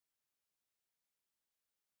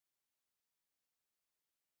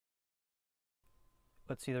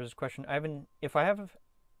let's see, there's a question. If I have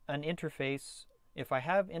an interface, if I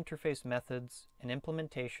have interface methods and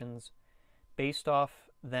implementations based off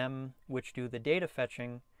them which do the data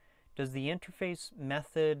fetching, does the interface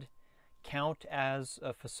method count as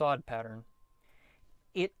a facade pattern?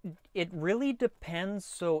 It really depends.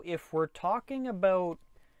 So if we're talking about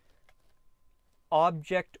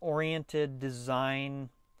object-oriented design,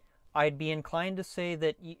 I'd be inclined to say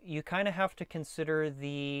that you kind of have to consider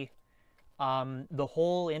the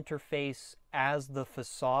whole interface as the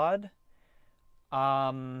facade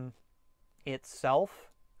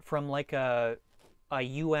itself from like a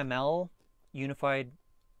UML, Unified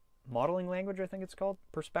Modeling Language, I think it's called,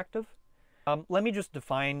 perspective. Let me just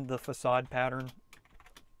define the facade pattern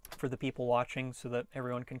for the people watching so that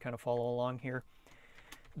everyone can kind of follow along here.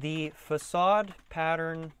 The facade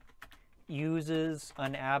pattern uses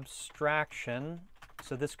an abstraction.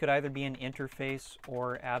 So this could either be an interface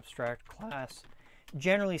or abstract class.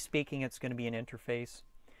 Generally speaking, it's going to be an interface.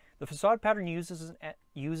 The facade pattern uses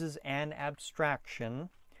an abstraction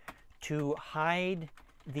to hide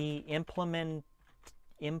the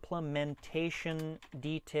implementation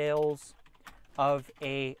details of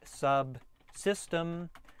a subsystem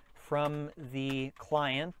from the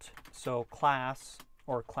client, so class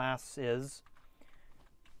or classes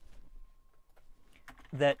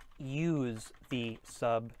that use the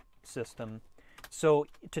subsystem. So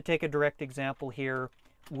to take a direct example here,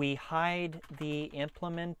 we hide the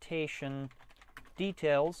implementation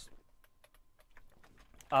details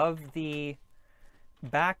of the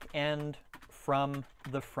back end from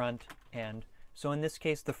the front end. So in this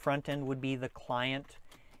case, the front end would be the client.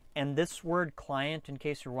 And this word client, in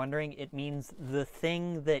case you're wondering, it means the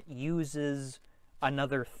thing that uses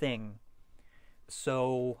another thing.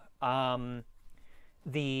 So in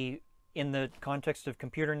the context of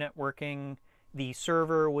computer networking, the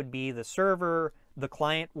server would be the server, the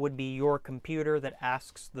client would be your computer that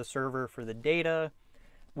asks the server for the data.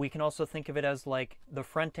 We can also think of it as like the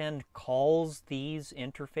front end calls these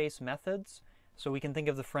interface methods. So we can think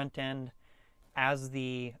of the front end as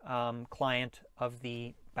the client of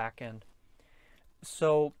the back end.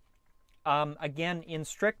 So again, in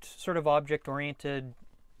strict sort of object-oriented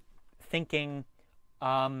thinking,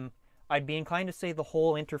 I'd be inclined to say the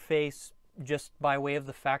whole interface just by way of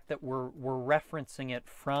the fact that we're referencing it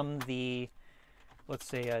from the, let's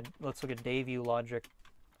say, let's look at Dayview logic.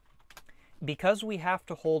 Because we have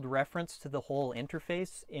to hold reference to the whole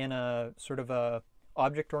interface in a sort of a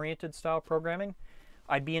object-oriented style programming,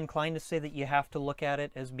 I'd be inclined to say that you have to look at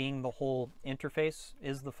it as being the whole interface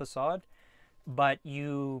is the facade. But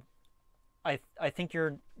I think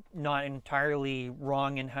you're not entirely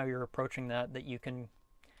wrong in how you're approaching that you can,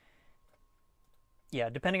 yeah,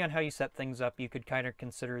 depending on how you set things up, you could kind of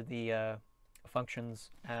consider the functions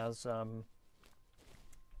as,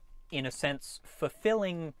 in a sense,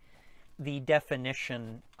 fulfilling the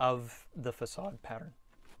definition of the facade pattern.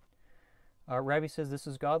 Rabbi says this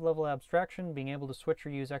is God-level abstraction, being able to switch or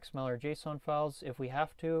use XML or JSON files if we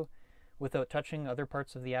have to without touching other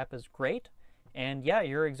parts of the app is great. And yeah,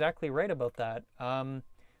 you're exactly right about that. I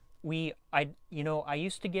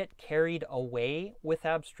used to get carried away with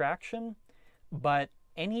abstraction, but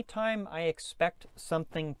anytime I expect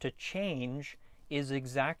something to change is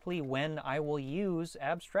exactly when I will use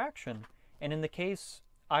abstraction. And in the case,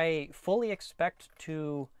 I fully expect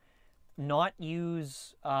to not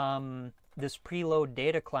use this preload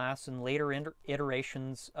data class in later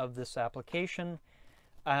iterations of this application,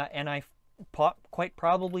 and I quite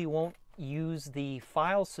probably won't use the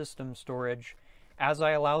file system storage as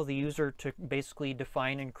I allow the user to basically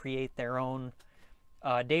define and create their own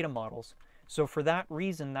data models. So for that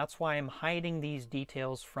reason, that's why I'm hiding these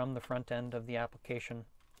details from the front end of the application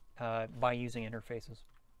by using interfaces.